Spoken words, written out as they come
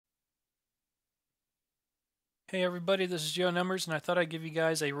Hey everybody, this is Joe Numbers, and I thought I'd give you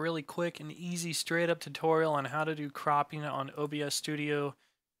guys a really quick and easy straight-up tutorial on how to do cropping on OBS Studio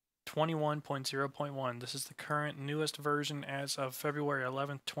 21.0.1. This is the current newest version as of February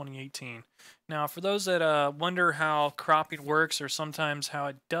 11th, 2018. Now, for those that wonder how cropping works or sometimes how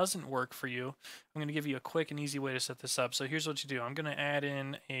it doesn't work for you, I'm going to give you a quick and easy way to set this up. So here's what you do. I'm going to add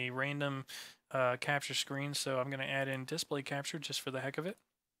in a random capture screen. So I'm going to add in display capture just for the heck of it.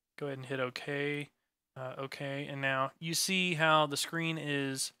 Go ahead and hit OK. Okay, and now you see how the screen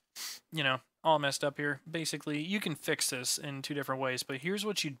is, all messed up here. Basically, you can fix this in two different ways, but here's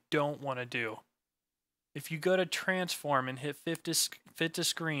what you don't want to do. If you go to transform and hit fit to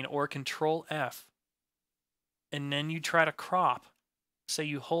screen or Control F, and then you try to crop, say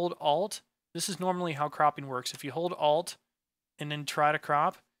you hold Alt, this is normally how cropping works. If you hold Alt and then try to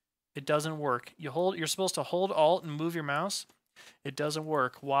crop, it doesn't work. You're supposed to hold Alt and move your mouse. It doesn't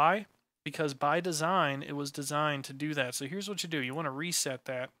work. Why? Because by design, it was designed to do that. So here's what you do. You want to reset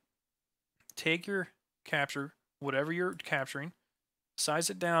that. Take your capture, whatever you're capturing,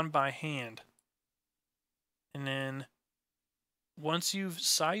 size it down by hand. And then once you've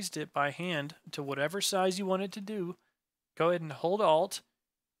sized it by hand to whatever size you want it to do, go ahead and hold Alt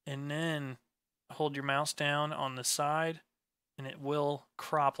and then hold your mouse down on the side and it will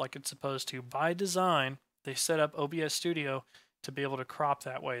crop like it's supposed to. By design, they set up OBS Studio to be able to crop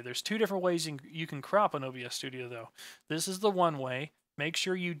that way. There's two different ways you can crop on OBS Studio though. This is the one way. Make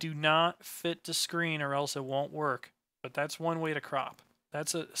sure you do not fit to screen or else it won't work. But that's one way to crop.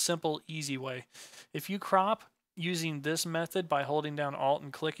 That's a simple, easy way. If you crop using this method by holding down Alt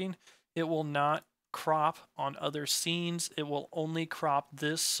and clicking, it will not crop on other scenes. It will only crop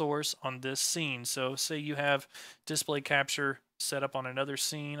this source on this scene. So say you have display capture set up on another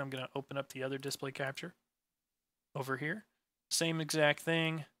scene. I'm going to open up the other display capture over here. Same exact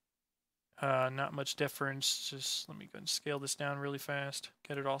thing, not much difference. Just let me go and scale this down really fast,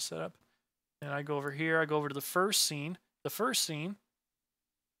 get it all set up. And I go over here, I go over to the first scene. The first scene,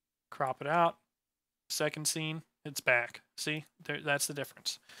 crop it out. Second scene, it's back. See, that's the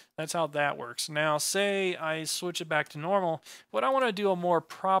difference. That's how that works. Now, say I switch it back to normal, but I want to do a more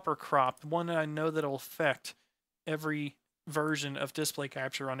proper crop, one that I know that will affect every version of display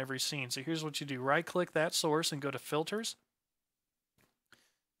capture on every scene. So here's what you do. Right-click that source and go to Filters.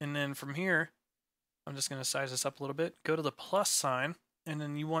 And then from here, I'm just going to size this up a little bit. Go to the plus sign, and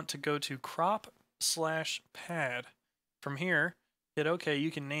then you want to go to crop/pad. From here, hit OK. You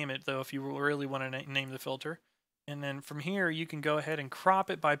can name it, though, if you really want to name the filter. And then from here, you can go ahead and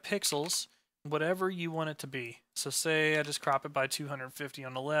crop it by pixels, whatever you want it to be. So say I just crop it by 250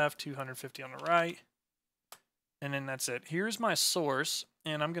 on the left, 250 on the right. And then that's it. Here's my source,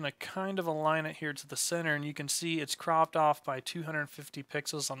 and I'm going to kind of align it here to the center, and you can see it's cropped off by 250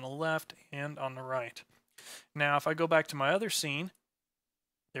 pixels on the left and on the right. Now, if I go back to my other scene,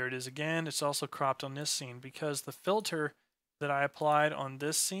 there it is again. It's also cropped on this scene because the filter that I applied on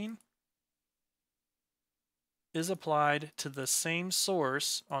this scene is applied to the same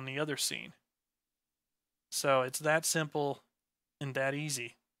source on the other scene. So it's that simple and that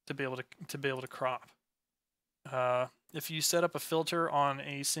easy to be able to crop. If you set up a filter on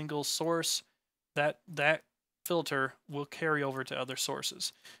a single source, that filter will carry over to other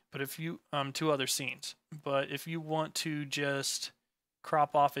sources, but if you to other scenes. But if you want to just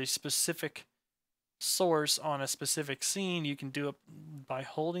crop off a specific source on a specific scene, you can do it by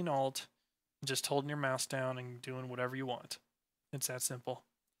holding Alt, just holding your mouse down and doing whatever you want. It's that simple.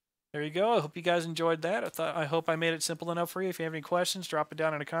 There you go. I hope you guys enjoyed that. I hope I made it simple enough for you. If you have any questions, drop it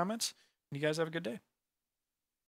down in the comments. And you guys have a good day.